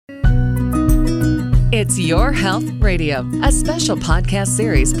It's Your Health Radio, a special podcast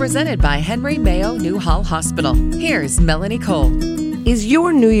series presented by Henry Mayo Newhall Hospital. Here's Melanie Cole. Is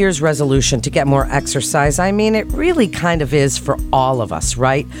your New Year's resolution to get more exercise? I mean, it really kind of is for all of us,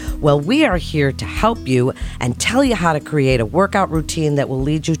 right? Well, we are here to help you and tell you how to create a workout routine that will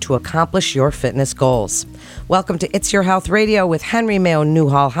lead you to accomplish your fitness goals. Welcome to It's Your Health Radio with Henry Mayo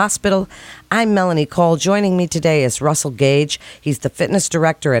Newhall Hospital. I'm Melanie Cole. Joining me today is Russell Gage. He's the fitness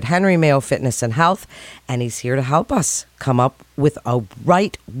director at Henry Mayo Fitness and Health, and he's here to help us come up with a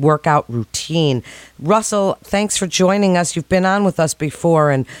right workout routine. Russell, thanks for joining us. You've been on with us before,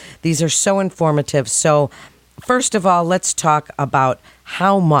 and these are so informative. So, first of all, let's talk about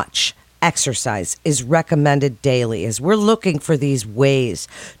how much exercise is recommended daily as we're looking for these ways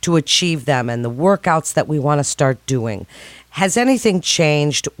to achieve them and the workouts that we want to start doing. Has anything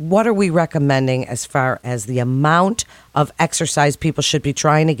changed? What are we recommending as far as the amount of exercise people should be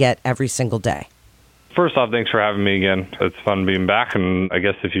trying to get every single day? First off, thanks for having me again. It's fun being back, and I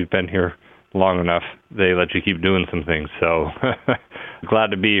guess if you've been here long enough, they let you keep doing some things. So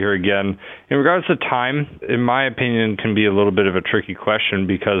glad to be here again. In regards to time, in my opinion, can be a little bit of a tricky question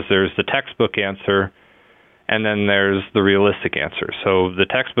because there's the textbook answer and then there's the realistic answer. So the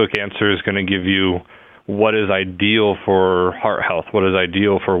textbook answer is going to give you what is ideal for heart health, what is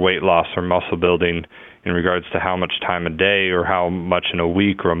ideal for weight loss or muscle building in regards to how much time a day or how much in a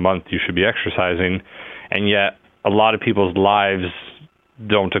week or a month you should be exercising. And yet a lot of people's lives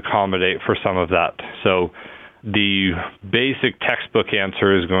don't accommodate for some of that. So the basic textbook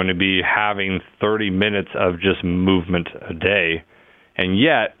answer is going to be having 30 minutes of just movement a day. And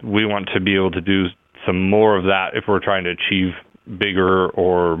yet we want to be able to do some more of that if we're trying to achieve bigger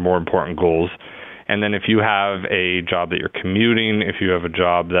or more important goals. And then if you have a job that you're commuting, if you have a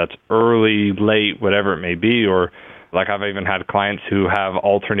job that's early, late, whatever it may be, or like I've even had clients who have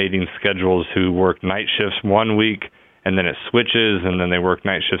alternating schedules who work night shifts one week and then it switches and then they work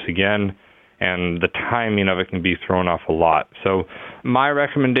night shifts again, and the timing of it can be thrown off a lot. So my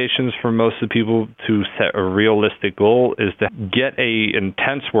recommendations for most of the people to set a realistic goal is to get a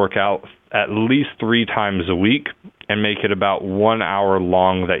intense workout at least 3 times a week and make it about 1 hour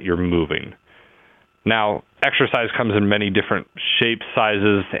long that you're moving. Now, exercise comes in many different shapes,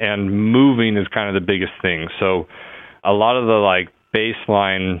 sizes, and moving is kind of the biggest thing. So a lot of the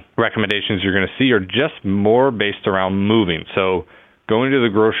baseline recommendations you're going to see are just more based around moving. So going to the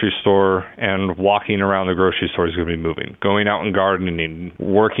grocery store and walking around the grocery store is going to be moving. Going out and gardening,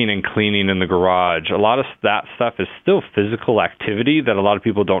 working and cleaning in the garage. A lot of that stuff is still physical activity that a lot of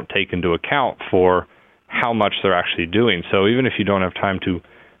people don't take into account for how much they're actually doing. So even if you don't have time to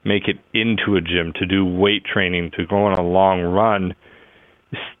make it into a gym, to do weight training, to go on a long run,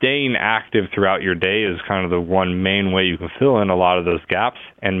 staying active throughout your day is kind of the one main way you can fill in a lot of those gaps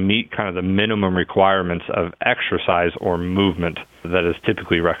and meet kind of the minimum requirements of exercise or movement that is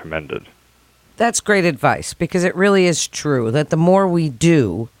typically recommended. That's great advice, because it really is true that the more we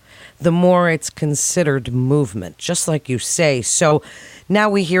do, the more it's considered movement, just like you say. So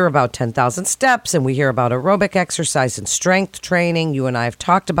now we hear about 10,000 steps and we hear about aerobic exercise and strength training. You and I have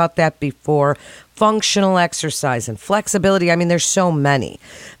talked about that before. Functional exercise and flexibility. I mean, there's so many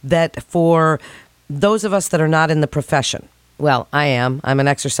that for those of us that are not in the profession, well, I'm an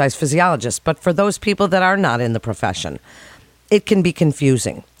exercise physiologist, but for those people that are not in the profession, it can be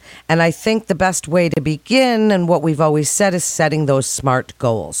confusing. And I think the best way to begin, and what we've always said, is setting those SMART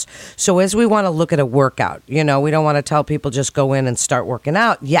goals. So as we want to look at a workout, we don't want to tell people just go in and start working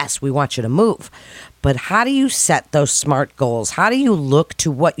out. Yes, we want you to move. But how do you set those SMART goals? How do you look to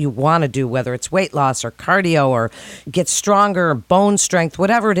what you want to do, whether it's weight loss or cardio or get stronger, bone strength,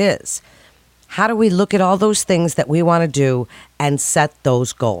 whatever it is? How do we look at all those things that we want to do and set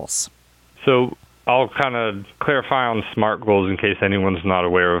those goals? So I'll kind of clarify on SMART goals in case anyone's not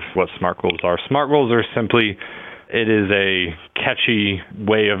aware of what SMART goals are. SMART goals are simply, it is a catchy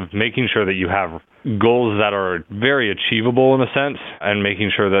way of making sure that you have goals that are very achievable in a sense, and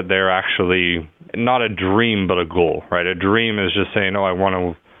making sure that they're actually not a dream but a goal, right? A dream is just saying, I want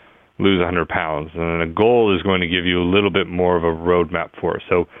to lose 100 pounds. And then a goal is going to give you a little bit more of a roadmap for it.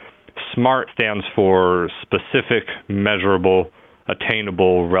 So SMART stands for specific, measurable,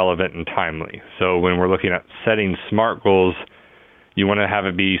 attainable, relevant, and timely. So when we're looking at setting SMART goals, you want to have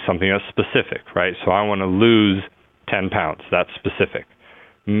it be something that's specific, right? So I want to lose 10 pounds. That's specific.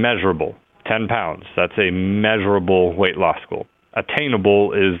 Measurable, 10 pounds. That's a measurable weight loss goal.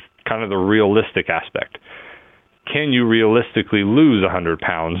 Attainable is kind of the realistic aspect. Can you realistically lose 100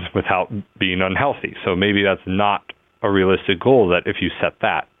 pounds without being unhealthy? So maybe that's not a realistic goal, that if you set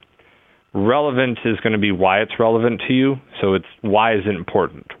that. Relevant is going to be why it's relevant to you. So it's why is it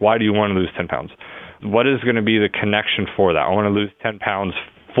important? Why do you want to lose 10 pounds? What is going to be the connection for that? I want to lose 10 pounds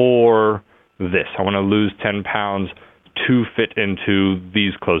for this. I want to lose 10 pounds to fit into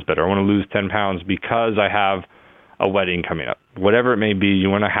these clothes better. I want to lose 10 pounds because I have a wedding coming up. Whatever it may be, you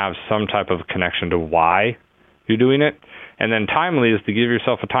want to have some type of connection to why you're doing it. And then timely is to give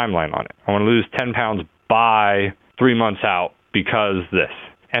yourself a timeline on it. I want to lose 10 pounds by 3 months out because this.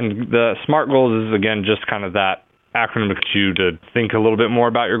 And the SMART goals is, again, just kind of that acronym to get you to think a little bit more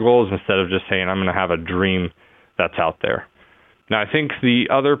about your goals instead of just saying, I'm going to have a dream that's out there. Now, I think the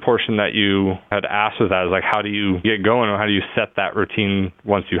other portion that you had asked with that is like, how do you get going or how do you set that routine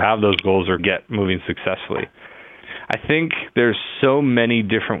once you have those goals or get moving successfully? I think there's so many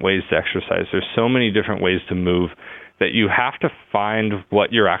different ways to exercise. There's so many different ways to move that you have to find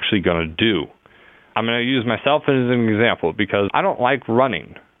what you're actually going to do. I'm going to use myself as an example because I don't like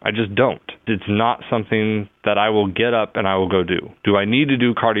running. I just don't. It's not something that I will get up and I will go do. Do I need to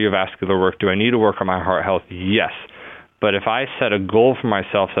do cardiovascular work? Do I need to work on my heart health? Yes. But if I set a goal for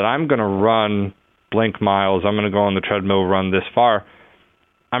myself that I'm going to run blank miles, I'm going to go on the treadmill, run this far,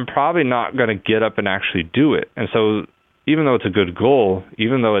 I'm probably not going to get up and actually do it. And so even though it's a good goal,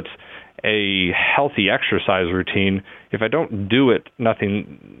 even though it's a healthy exercise routine, if I don't do it,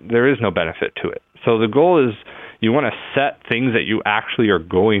 there is no benefit to it. So the goal is you want to set things that you actually are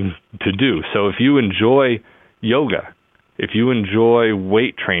going to do. So if you enjoy yoga, if you enjoy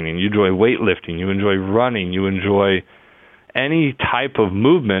weight training, you enjoy weightlifting, you enjoy running, you enjoy any type of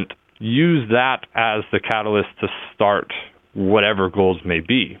movement, use that as the catalyst to start whatever goals may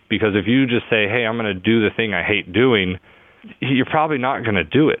be. Because if you just say, hey, I'm going to do the thing I hate doing, you're probably not going to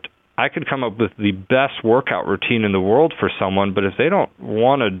do it. I could come up with the best workout routine in the world for someone, but if they don't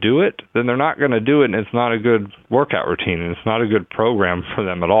want to do it, then they're not going to do it, and it's not a good workout routine, and it's not a good program for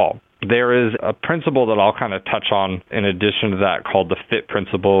them at all. There is a principle that I'll kind of touch on in addition to that called the FIT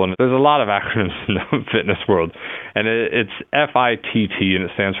principle, and there's a lot of acronyms in the fitness world, and it's FITT, and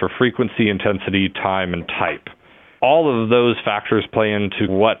it stands for frequency, intensity, time, and type. All of those factors play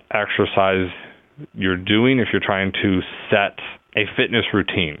into what exercise you're doing if you're trying to set a fitness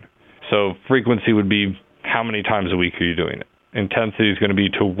routine. So frequency would be how many times a week are you doing it? Intensity is going to be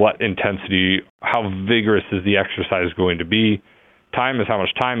to what intensity, how vigorous is the exercise going to be? Time is how much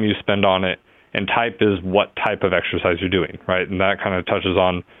time you spend on it, and type is what type of exercise you're doing, right? And that kind of touches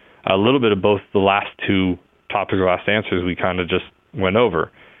on a little bit of both the last two topics or last answers we kind of just went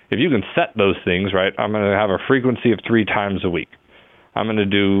over. If you can set those things, right, I'm going to have a frequency of 3 times a week. I'm going to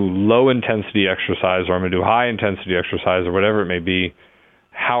do low intensity exercise, or I'm going to do high intensity exercise, or whatever it may be.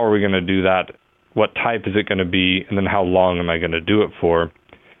 How are we going to do that? What type is it going to be? And then how long am I going to do it for?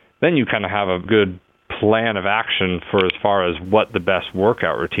 Then you kind of have a good plan of action for as far as what the best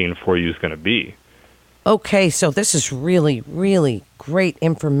workout routine for you is going to be. Okay, so this is really, really great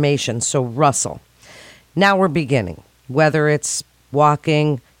information. So Russell, now we're beginning, whether it's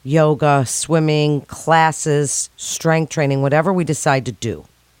walking, yoga, swimming, classes, strength training, whatever we decide to do.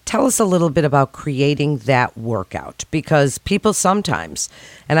 Tell us a little bit about creating that workout, because people sometimes,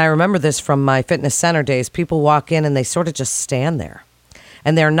 and I remember this from my fitness center days, people walk in and they sort of just stand there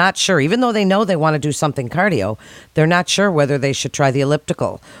and they're not sure, even though they know they want to do something cardio, they're not sure whether they should try the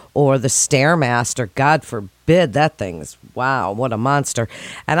elliptical or the Stairmaster. God forbid, that thing's, wow, what a monster.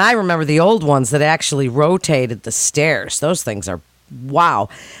 And I remember the old ones that actually rotated the stairs. Those things are wow.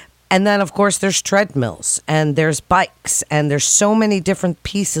 And then, of course, there's treadmills and there's bikes and there's so many different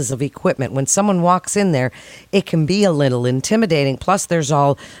pieces of equipment. When someone walks in there, it can be a little intimidating. Plus, there's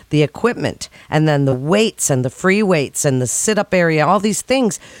all the equipment and then the weights and the free weights and the sit-up area, all these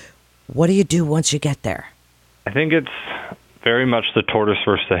things. What do you do once you get there? I think it's very much the tortoise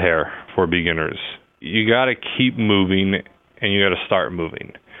versus the hare for beginners. You got to keep moving and you got to start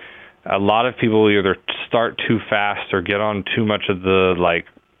moving. A lot of people either start too fast or get on too much of the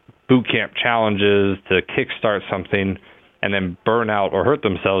boot camp challenges to kickstart something and then burn out or hurt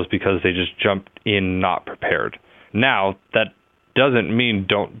themselves because they just jumped in not prepared. Now, that doesn't mean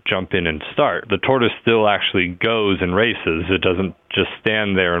don't jump in and start. The tortoise still actually goes and races. It doesn't just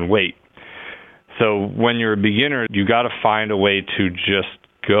stand there and wait. So when you're a beginner, you got to find a way to just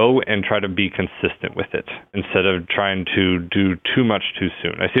go and try to be consistent with it instead of trying to do too much too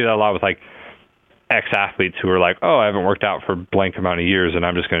soon. I see that a lot with ex-athletes who are like, oh, I haven't worked out for a blank amount of years and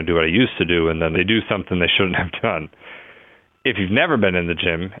I'm just going to do what I used to do, and then they do something they shouldn't have done. If you've never been in the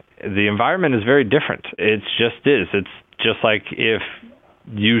gym, the environment is very different. It just is. It's just like if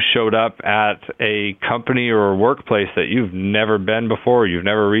you showed up at a company or a workplace that you've never been before, you've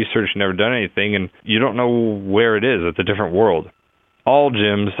never researched, never done anything, and you don't know where it is. It's a different world. All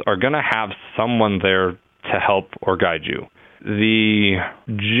gyms are going to have someone there to help or guide you. the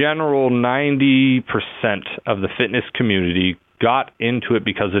general 90% of the fitness community got into it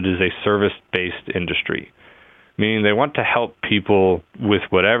because it is a service-based industry, meaning they want to help people with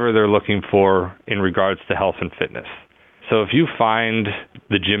whatever they're looking for in regards to health and fitness. So if you find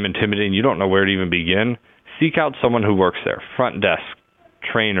the gym intimidating, you don't know where to even begin, seek out someone who works there, front desk,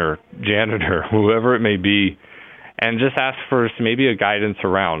 trainer, janitor, whoever it may be, and just ask for maybe a guidance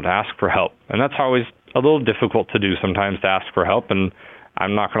around, ask for help. And that's always a little difficult to do sometimes, to ask for help. And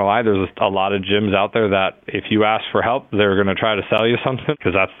I'm not going to lie, there's a lot of gyms out there that if you ask for help, they're going to try to sell you something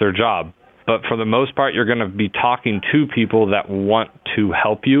because that's their job. But for the most part, you're going to be talking to people that want to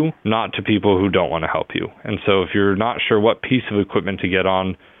help you, not to people who don't want to help you. And so if you're not sure what piece of equipment to get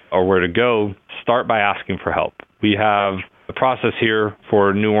on or where to go, start by asking for help. We have a process here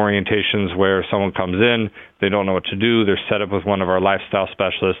for new orientations where someone comes in, they don't know what to do, they're set up with one of our lifestyle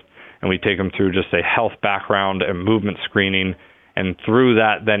specialists, and we take them through just a health background and movement screening, and through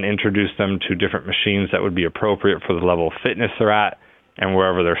that then introduce them to different machines that would be appropriate for the level of fitness they're at and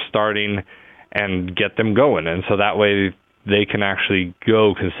wherever they're starting, and get them going. And so that way they can actually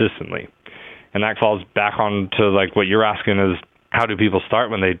go consistently. And that falls back on to like what you're asking is, how do people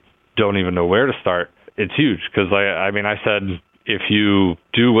start when they don't even know where to start? It's huge because I said, if you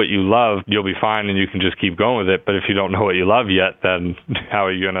do what you love, you'll be fine and you can just keep going with it. But if you don't know what you love yet, then how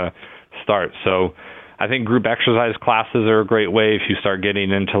are you going to start? So I think group exercise classes are a great way if you start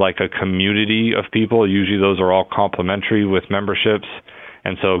getting into like a community of people. Usually those are all complimentary with memberships.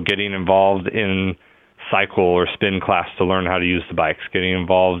 And so getting involved in cycle or spin class to learn how to use the bikes, getting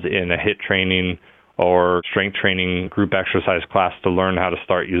involved in a HIIT training or strength training group exercise class to learn how to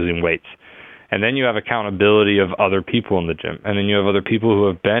start using weights. And then you have accountability of other people in the gym. And then you have other people who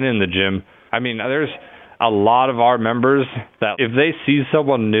have been in the gym. I mean, there's a lot of our members that if they see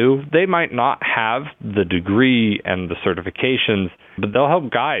someone new, they might not have the degree and the certifications, but they'll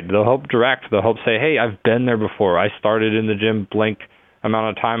help guide, they'll help direct, they'll help say, hey, I've been there before. I started in the gym blank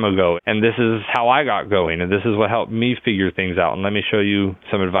amount of time ago, and this is how I got going, and this is what helped me figure things out, and let me show you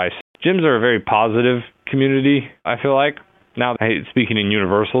some advice. Gyms are a very positive community, I feel like. Now, I hate speaking in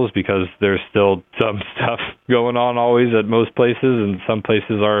universals because there's still some stuff going on always at most places, and some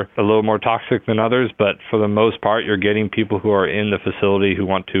places are a little more toxic than others, but for the most part, you're getting people who are in the facility who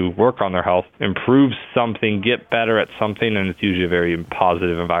want to work on their health, improve something, get better at something, and it's usually a very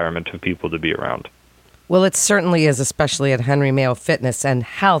positive environment of people to be around. Well, it certainly is, especially at Henry Mayo Fitness and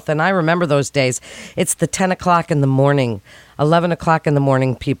Health. And I remember those days. It's the 10 o'clock in the morning, 11 o'clock in the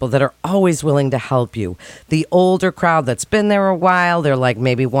morning people that are always willing to help you. The older crowd that's been there a while, they're like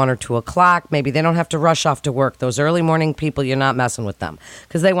maybe 1 or 2 o'clock. Maybe they don't have to rush off to work. Those early morning people, you're not messing with them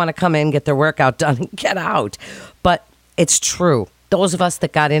because they want to come in, get their workout done, and get out. But it's true. Those of us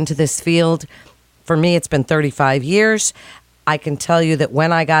that got into this field, for me, it's been 35 years. I can tell you that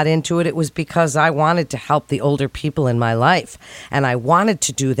when I got into it, it was because I wanted to help the older people in my life. And I wanted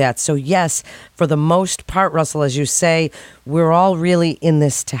to do that. So yes, for the most part, Russell, as you say, we're all really in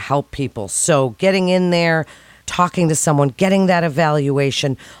this to help people. So getting in there, talking to someone, getting that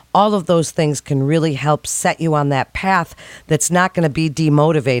evaluation, all of those things can really help set you on that path that's not going to be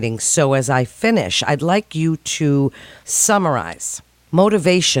demotivating. So as I finish, I'd like you to summarize.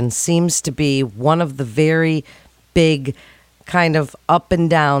 Motivation seems to be one of the very big kind of up and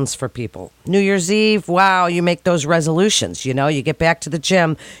downs for people. New Year's Eve, wow, you make those resolutions. You know, you get back to the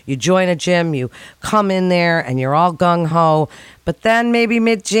gym, you join a gym, you come in there and you're all gung-ho. But then maybe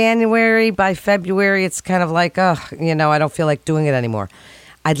mid-January, by February, it's kind of like, I don't feel like doing it anymore.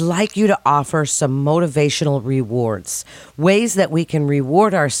 I'd like you to offer some motivational rewards, ways that we can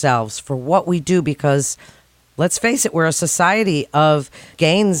reward ourselves for what we do because let's face it, we're a society of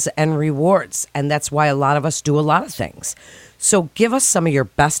gains and rewards, and that's why a lot of us do a lot of things. So give us some of your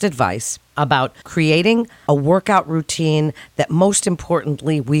best advice about creating a workout routine that most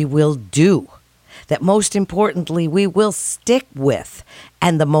importantly we will do, that most importantly we will stick with,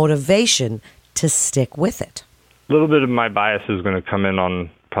 and the motivation to stick with it. A little bit of my bias is going to come in on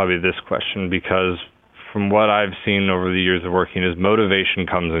probably this question because from what I've seen over the years of working is motivation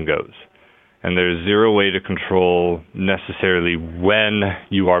comes and goes. And there's zero way to control necessarily when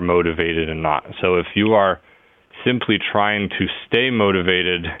you are motivated and not. So if you are simply trying to stay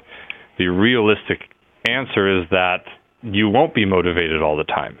motivated, the realistic answer is that you won't be motivated all the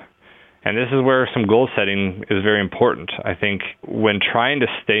time. And this is where some goal setting is very important. I think when trying to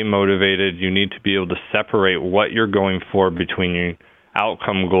stay motivated, you need to be able to separate what you're going for between your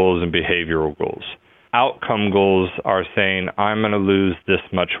outcome goals and behavioral goals. Outcome goals are saying, I'm going to lose this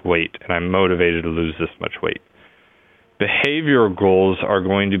much weight, and I'm motivated to lose this much weight. Behavioral goals are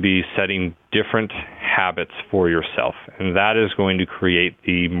going to be setting different habits for yourself. And that is going to create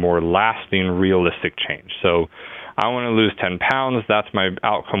the more lasting, realistic change. So I want to lose 10 pounds. That's my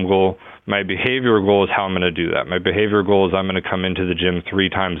outcome goal. My behavioral goal is how I'm going to do that. My behavioral goal is I'm going to come into the gym 3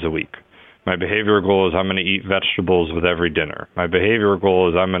 times a week. My behavioral goal is I'm going to eat vegetables with every dinner. My behavioral goal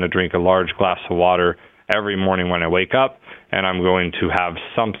is I'm going to drink a large glass of water every morning when I wake up, and I'm going to have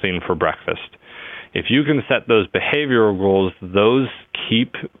something for breakfast. If you can set those behavioral goals, those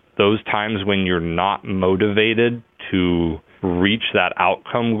keep those times when you're not motivated to reach that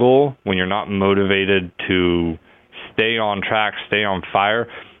outcome goal, when you're not motivated to stay on track, stay on fire,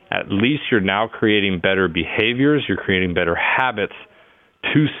 at least you're now creating better behaviors, you're creating better habits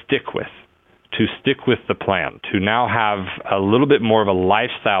to stick with the plan, to now have a little bit more of a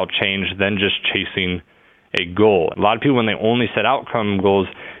lifestyle change than just chasing a goal. A lot of people, when they only set outcome goals,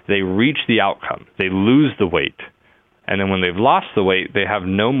 they reach the outcome, they lose the weight, and then when they've lost the weight, they have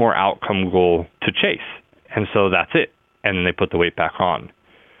no more outcome goal to chase, and so that's it, and then they put the weight back on.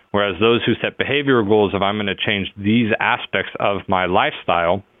 Whereas those who set behavioral goals of I'm going to change these aspects of my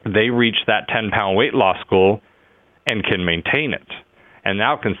lifestyle, they reach that 10-pound weight loss goal and can maintain it, and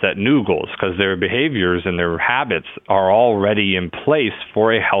now can set new goals because their behaviors and their habits are already in place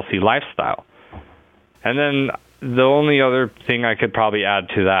for a healthy lifestyle. And then the only other thing I could probably add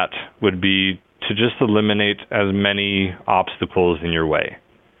to that would be to just eliminate as many obstacles in your way.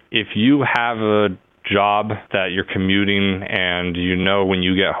 If you have a job that you're commuting and you know when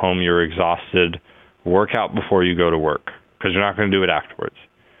you get home you're exhausted, work out before you go to work because you're not going to do it afterwards.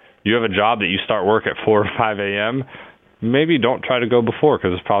 You have a job that you start work at 4 or 5 a.m., maybe don't try to go before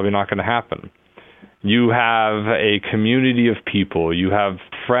because it's probably not going to happen. You have a community of people. You have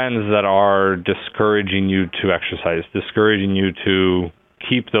friends that are discouraging you to exercise, discouraging you to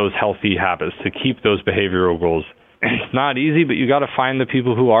keep those healthy habits, to keep those behavioral goals. It's not easy, but you got to find the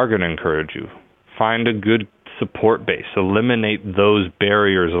people who are going to encourage you. Find a good support base. Eliminate those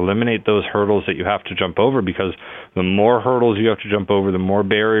barriers. Eliminate those hurdles that you have to jump over, because the more hurdles you have to jump over, the more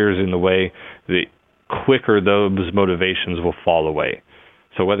barriers in the way, the quicker those motivations will fall away.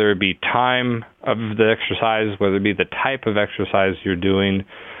 So whether it be time of the exercise, whether it be the type of exercise you're doing,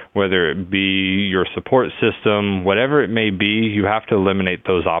 whether it be your support system, whatever it may be, you have to eliminate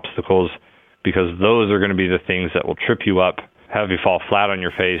those obstacles, because those are going to be the things that will trip you up, have you fall flat on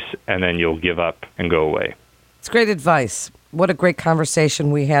your face, and then you'll give up and go away. It's great advice. What a great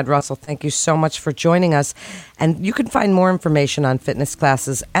conversation we had, Russell. Thank you so much for joining us. And you can find more information on fitness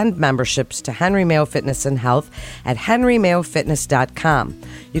classes and memberships to Henry Mayo Fitness and Health at henrymayofitness.com.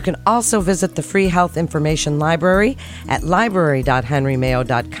 You can also visit the free health information library at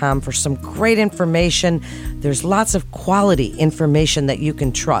library.henrymayo.com for some great information. There's lots of quality information that you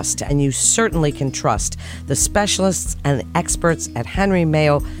can trust, and you certainly can trust the specialists and experts at Henry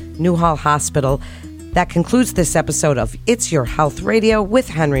Mayo Newhall Hospital. That concludes this episode of It's Your Health Radio with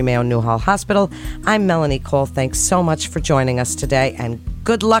Henry Mayo Newhall Hospital. I'm Melanie Cole. Thanks so much for joining us today, and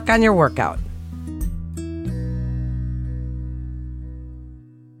good luck on your workout.